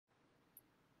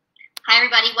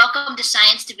everybody. Welcome to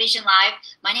Science Division Live.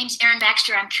 My name is Erin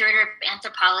Baxter. I'm curator of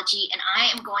anthropology, and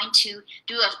I am going to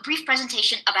do a brief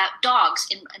presentation about dogs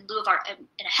in lieu of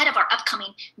ahead of our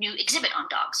upcoming new exhibit on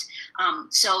dogs.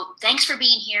 So thanks for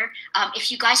being here.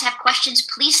 If you guys have questions,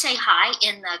 please say hi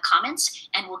in the comments,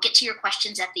 and we'll get to your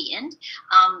questions at the end.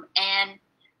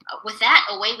 With that,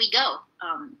 away we go.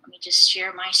 Let me just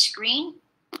share my screen,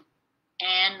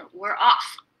 and we're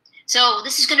off. So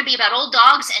this is going to be about old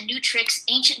dogs and new tricks,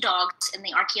 ancient dogs in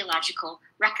the archaeological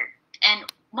record. And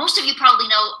most of you probably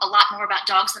know a lot more about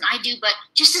dogs than I do, but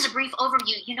just as a brief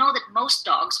overview, you know that most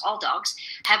dogs, all dogs,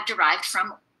 have derived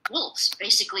from wolves,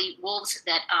 basically wolves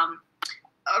that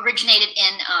originated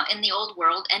in the old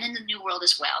world and in the new world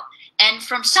as well. And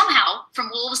from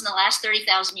wolves in the last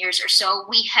 30,000 years or so,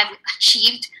 we have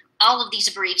achieved all of these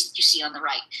breeds that you see on the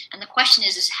right. And the question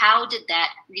is how did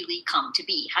that really come to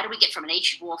be? How do we get from an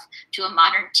ancient wolf to a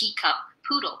modern teacup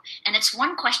poodle? And it's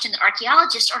one question that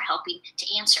archaeologists are helping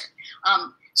to answer.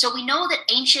 So we know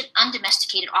that ancient,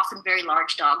 undomesticated, often very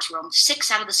large dogs roamed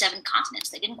 6 out of the 7 continents.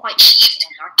 They didn't quite make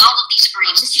Antarctica. All of these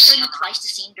breeds. This is during the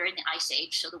Pleistocene, during the Ice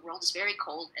Age, so the world is very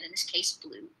cold, and in this case,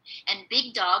 blue. And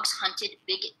big dogs hunted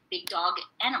big dog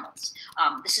animals.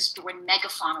 This is when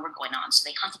megafauna were going on. So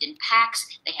they hunted in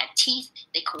packs, they had teeth,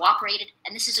 they cooperated,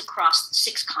 and this is across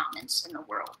 6 continents in the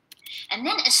world. And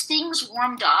then as things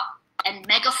warmed up and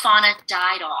megafauna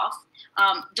died off,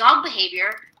 dog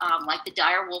behavior, like the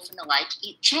dire wolf and the like,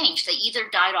 changed. They either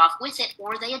died off with it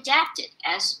or they adapted,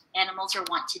 as animals are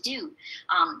wont to do.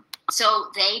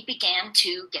 So they began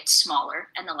to get smaller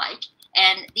and the like.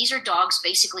 And these are dogs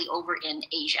basically over in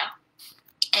Asia.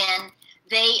 And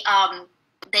they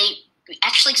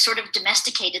actually sort of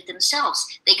domesticated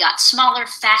themselves. They got smaller,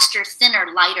 faster, thinner,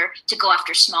 lighter to go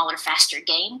after smaller, faster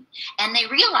game. And they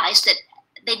realized that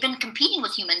they'd been competing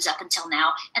with humans up until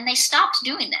now, and they stopped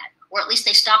doing that. Or at least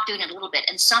they stopped doing it a little bit,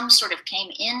 and some sort of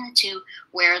came into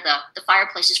where the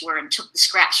fireplaces were and took the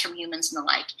scraps from humans and the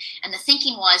like. And the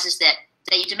thinking is that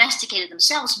they domesticated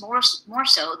themselves more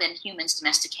so than humans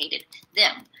domesticated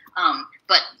them.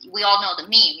 But we all know the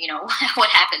meme, you know, what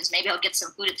happens. Maybe I'll get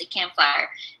some food at the campfire,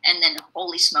 and then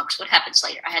holy smokes, what happens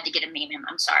later? I had to get a meme.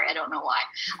 I'm sorry, I don't know why.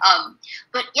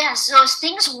 But yeah, so as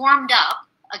things warmed up,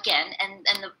 again, and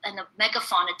the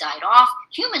megafauna died off,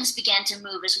 humans began to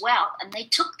move as well, and they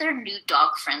took their new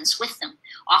dog friends with them,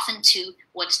 often to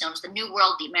what's known as the New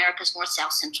World, the Americas, North,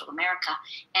 South, Central America,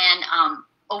 and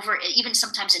over even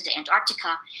sometimes into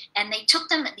Antarctica, and they took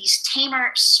them, these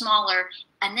tamer, smaller,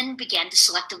 and then began to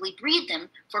selectively breed them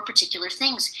for particular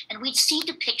things. And we'd see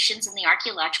depictions in the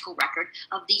archaeological record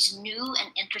of these new and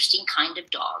interesting kind of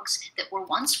dogs that were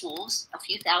once wolves a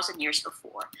few thousand years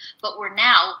before, but were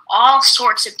now all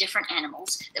sorts of different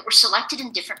animals that were selected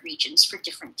in different regions for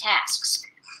different tasks.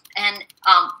 And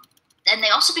they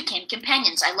also became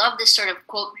companions. I love this sort of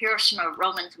quote here from a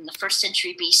Roman from the 1st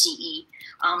century BCE.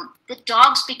 The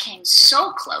dogs became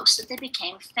so close that they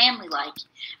became family-like,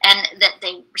 and that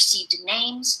they received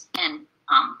names and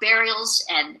burials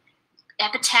and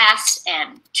epitaphs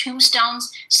and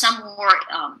tombstones. Some wore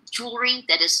jewelry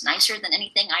that is nicer than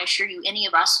anything I assure you any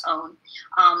of us own.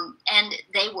 And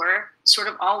they were sort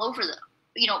of all over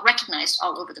recognized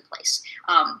all over the place.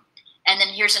 And then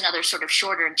here's another sort of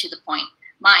shorter and to the point.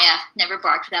 Maya never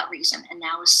barked without reason and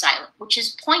now is silent, which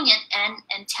is poignant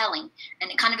and telling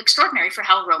and kind of extraordinary for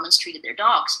how Romans treated their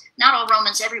dogs. Not all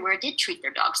Romans everywhere did treat their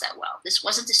dogs that well. This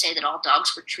wasn't to say that all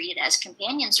dogs were treated as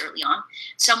companions early on.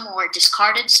 Some were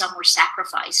discarded, some were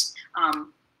sacrificed,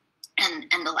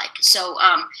 and the like. So,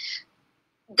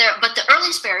 but the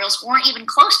earliest burials weren't even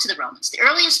close to the Romans. The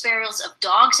earliest burials of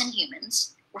dogs and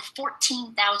humans were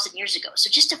 14,000 years ago, so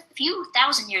just a few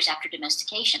thousand years after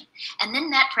domestication. And then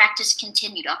that practice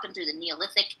continued up and through the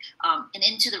Neolithic and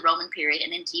into the Roman period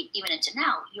and even into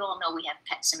now. You all know we have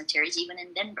pet cemeteries even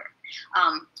in Denver.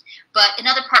 But in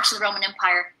other parts of the Roman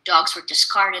Empire, dogs were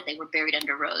discarded, they were buried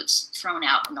under roads, thrown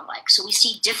out, and the like. So we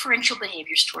see differential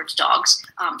behaviors towards dogs,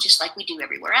 just like we do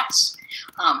everywhere else.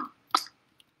 I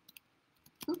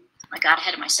got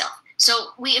ahead of myself.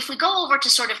 So if we go over to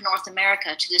sort of North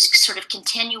America, to this sort of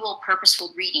continual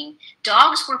purposeful breeding,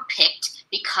 dogs were picked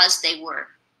because they were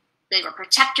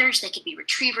protectors, they could be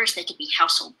retrievers, they could be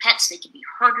household pets, they could be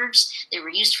herders, they were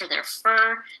used for their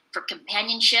fur, for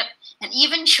companionship, and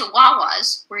even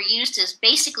chihuahuas were used as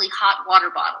basically hot water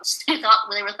bottles. They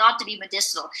were thought to be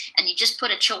medicinal, and you just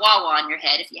put a chihuahua on your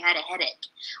head if you had a headache.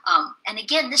 And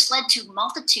again, this led to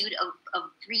multitude of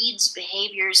breeds,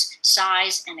 behaviors,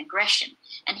 size, and aggression.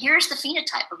 And here's the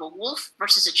phenotype of a wolf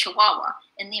versus a chihuahua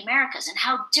in the Americas, and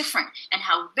how different and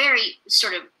how very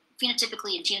sort of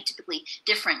phenotypically and genotypically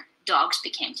different dogs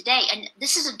became today. And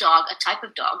this is a dog, a type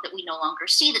of dog that we no longer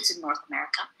see that's in North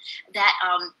America that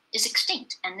is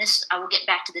extinct. And this, I will get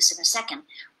back to this in a second.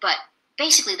 But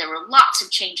basically, there were lots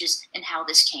of changes in how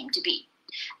this came to be.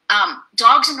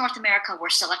 Dogs in North America were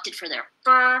selected for their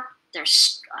fur, their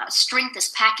strength as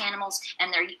pack animals,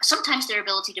 and sometimes their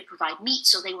ability to provide meat,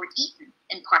 so they were eaten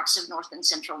in parts of North and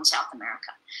Central and South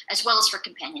America, as well as for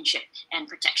companionship and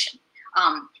protection.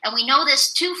 And we know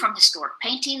this, too, from historic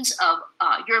paintings of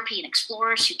European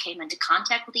explorers who came into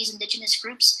contact with these indigenous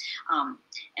groups,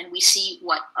 and we see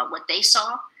what they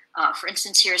saw. For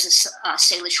instance, here's a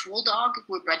Salish wool dog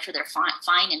who were bred for their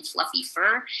fine and fluffy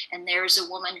fur, and there's a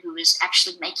woman who is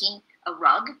actually making a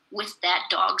rug with that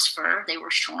dog's fur. They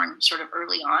were shorn sort of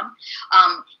early on.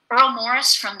 Earl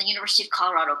Morris from the University of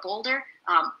Colorado Boulder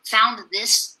found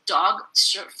this dog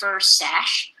fur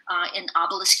sash in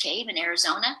Obelisk Cave in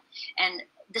Arizona, and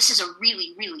this is a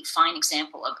really, really fine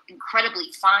example of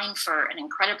incredibly fine fur and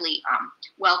incredibly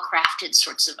well-crafted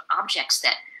sorts of objects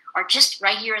that are just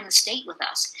right here in the state with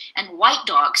us. And white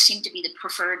dogs seem to be the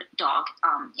preferred dog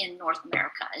in North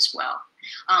America as well.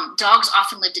 Dogs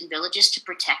often lived in villages to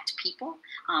protect people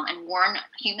and warn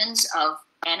humans of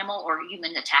animal or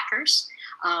human attackers.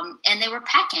 And they were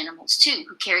pack animals, too,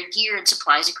 who carried gear and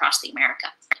supplies across the America.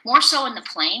 More so in the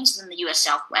plains than the U.S.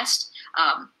 Southwest,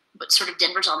 but sort of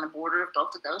Denver's on the border of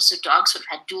both of those, so dogs would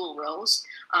have had dual roles.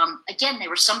 Again, they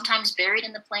were sometimes buried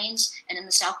in the plains and in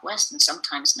the Southwest, and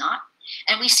sometimes not.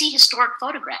 And we see historic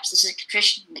photographs. This is a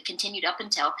tradition that continued up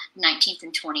until the 19th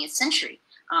and 20th century,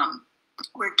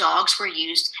 where dogs were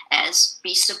used as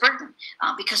beasts of burden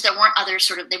because there weren't other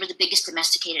they were the biggest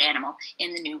domesticated animal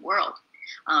in the New World.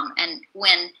 And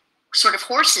when sort of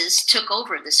horses took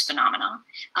over this phenomenon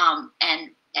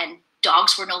and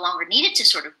dogs were no longer needed to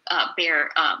sort of bear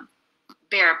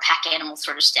pack animal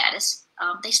sort of status,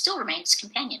 they still remained as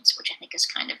companions, which I think is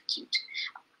kind of cute.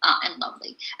 And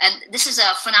lovely. And this is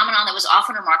a phenomenon that was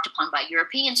often remarked upon by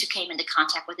Europeans who came into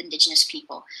contact with indigenous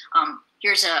people.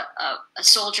 Here's a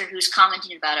soldier who's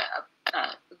commenting about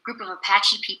a group of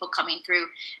Apache people coming through,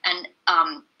 and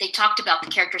they talked about the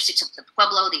characteristics of the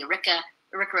Pueblo, the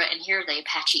Arikara, and here the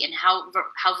Apache, and how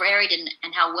varied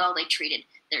and how well they treated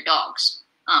their dogs,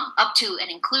 up to and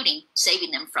including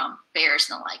saving them from bears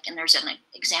and the like. And there's an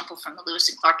example from the Lewis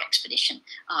and Clark expedition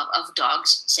of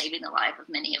dogs saving the life of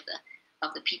many of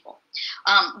the people.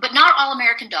 But not all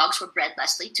American dogs were bred,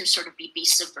 Leslie, to sort of be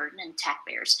beasts of burden and attack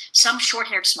bears. Some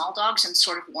short-haired small dogs in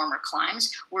sort of warmer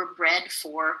climes were bred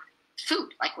for food,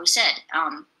 like we said.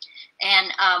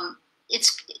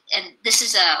 This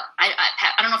is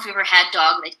I don't know if you ever had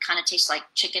dog that kind of tastes like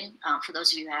chicken, for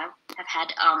those of you who have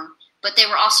had, but they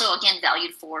were also, again,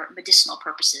 valued for medicinal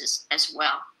purposes as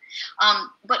well.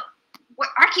 But what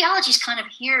archaeology is kind of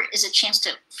here is a chance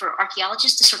for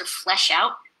archaeologists to sort of flesh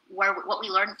out what we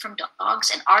learned from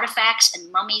dogs, and artifacts and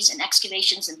mummies and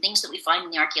excavations and things that we find in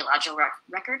the archaeological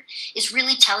record is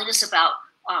really telling us about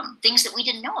things that we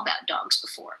didn't know about dogs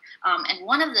before. And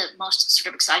one of the most sort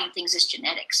of exciting things is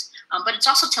genetics. But it's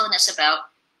also telling us about,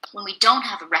 when we don't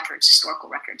have historical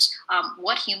records,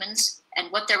 what humans and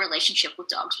what their relationship with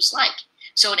dogs was like.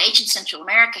 So in ancient Central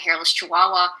America, hairless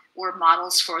Chihuahua were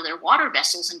models for their water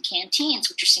vessels and canteens,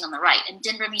 which are seen on the right. And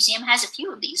Denver Museum has a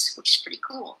few of these, which is pretty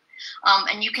cool.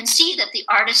 And you can see that the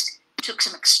artist took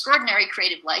some extraordinary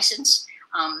creative license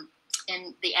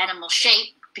in the animal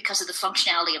shape because of the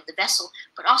functionality of the vessel,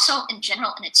 but also in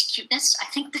general in its cuteness. I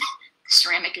think the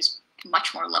ceramic is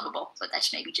much more lovable, but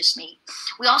that's maybe just me.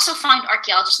 We also find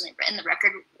archaeologists in the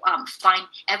record find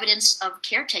evidence of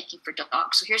caretaking for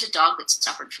dogs. So here's a dog that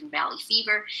suffered from valley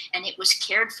fever, and it was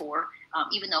cared for,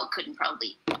 even though it couldn't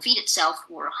probably feed itself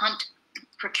or hunt,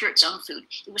 procure its own food.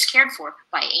 It was cared for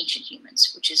by ancient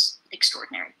humans, which is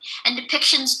extraordinary. And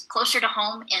depictions closer to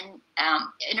home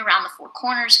in around the Four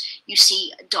Corners, you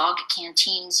see dog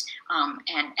canteens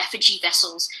and effigy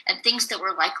vessels and things that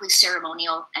were likely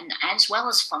ceremonial and as well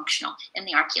as functional in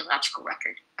the archaeological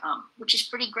record, which is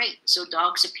pretty great. So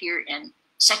dogs appear in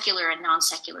secular and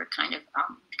non-secular kind of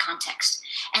context.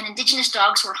 And indigenous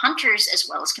dogs were hunters as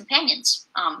well as companions.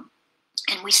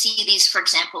 And we see these, for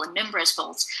example, in Mimbres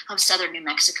Folds of southern New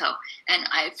Mexico. And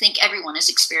I think everyone has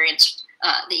experienced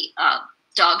the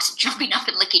dogs jumping up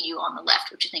and licking you on the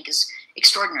left, which I think is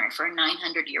extraordinary for a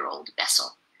 900-year-old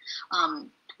vessel.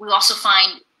 We also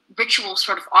find ritual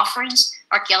sort of offerings.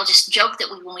 Archaeologists joke that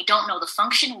when we don't know the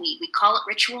function, we call it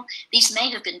ritual. These may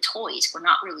have been toys. We're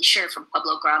not really sure, from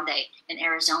Pueblo Grande in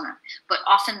Arizona. But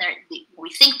often we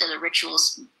think that the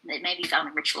rituals, they may be found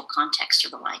in ritual context or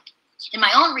the like. In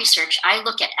my own research, I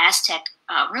look at Aztec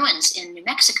ruins in New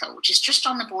Mexico, which is just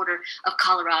on the border of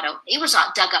Colorado. It was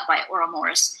dug up by Oral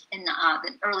Morris in the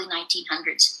early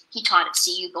 1900s. He taught at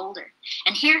CU Boulder.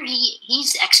 And here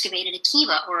he's excavated a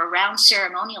kiva, or a round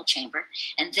ceremonial chamber.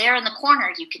 And there in the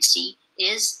corner, you can see,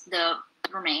 is the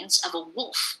remains of a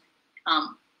wolf,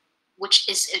 which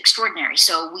is extraordinary.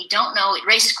 So we don't know. It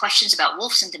raises questions about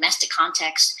wolves in domestic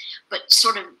context, but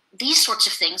sort of these sorts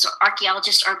of things,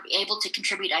 archaeologists are able to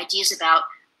contribute ideas about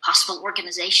possible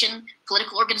organization,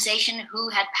 political organization, who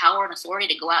had power and authority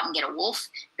to go out and get a wolf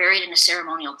buried in a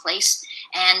ceremonial place,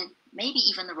 and maybe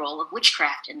even the role of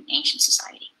witchcraft in ancient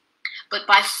society. But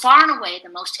by far and away, the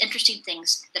most interesting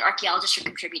things that archaeologists are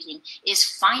contributing is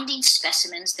finding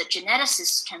specimens that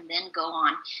geneticists can then go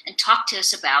on and talk to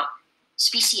us about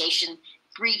speciation,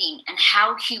 breeding, and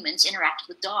how humans interact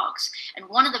with dogs. And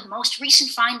one of the most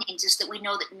recent findings is that we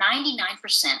know that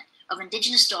 99% of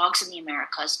indigenous dogs in the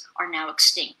Americas are now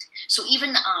extinct. So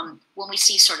even when we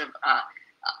see sort of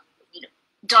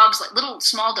dogs, like little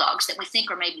small dogs that we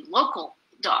think are maybe local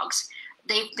dogs,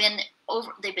 they've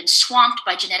been swamped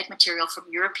by genetic material from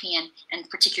European and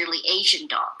particularly Asian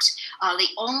dogs. The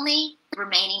only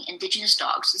remaining indigenous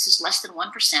dogs, this is less than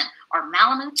 1%, are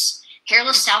Malamutes,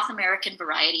 hairless South American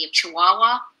variety of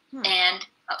Chihuahua, and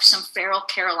some feral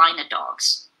Carolina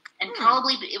dogs. And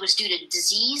probably it was due to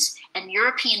disease and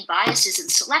European biases in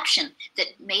selection that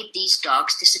made these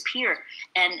dogs disappear.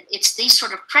 And it's these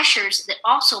sort of pressures that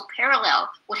also parallel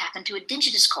what happened to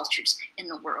indigenous cultures in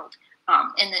the world,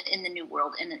 in the New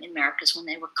World, and in the Americas when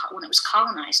it was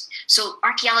colonized. So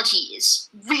archaeology is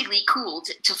really cool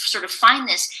to sort of find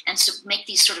this and to make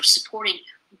these sort of supporting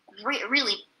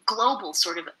really global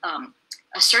sort of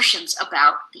assertions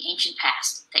about the ancient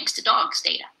past, thanks to dogs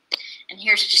data. And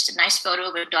here's just a nice photo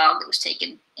of a dog that was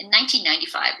taken in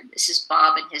 1995. This is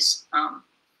Bob and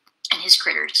his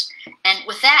critters. And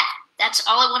with that, that's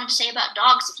all I wanted to say about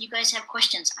dogs. If you guys have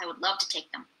questions, I would love to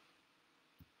take them.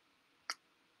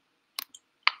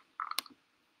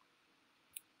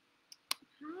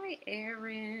 Hi,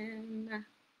 Erin.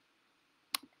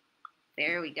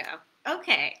 There we go.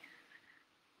 Okay.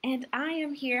 And I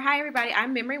am here. Hi, everybody.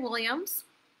 I'm Memory Williams.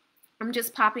 I'm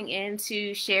just popping in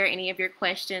to share any of your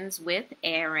questions with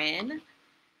Erin.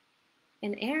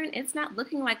 And Erin, it's not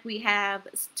looking like we have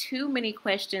too many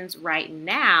questions right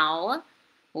now,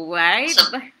 right?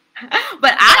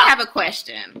 But I have a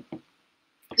question.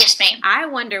 Yes, ma'am. I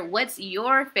wonder, what's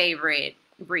your favorite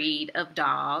breed of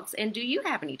dogs, and do you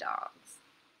have any dogs?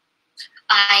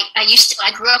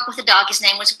 I grew up with a dog. His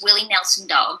name was Willie Nelson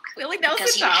Dog. Willie Nelson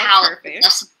because he Dog. would howl Perfect.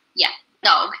 Nelson, yeah,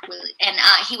 dog. And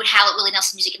he would howl at Willie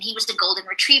Nelson music, and he was the golden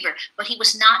retriever, but he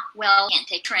was not well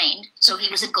trained, so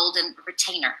he was a golden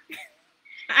retainer.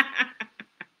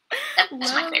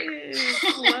 That's my favorite.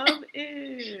 Love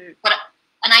it.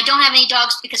 And I don't have any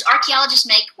dogs because archaeologists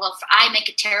I make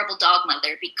a terrible dog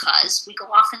mother because we go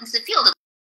off into the field with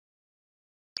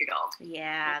your dog.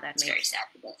 Yeah, that's very sad.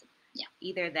 Yeah.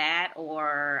 Either that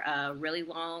or a really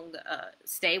long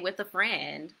stay with a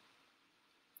friend.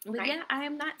 But right. Yeah, I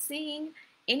am not seeing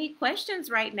any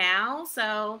questions right now.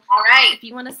 So all right, if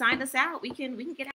you want to sign us out, we can get out.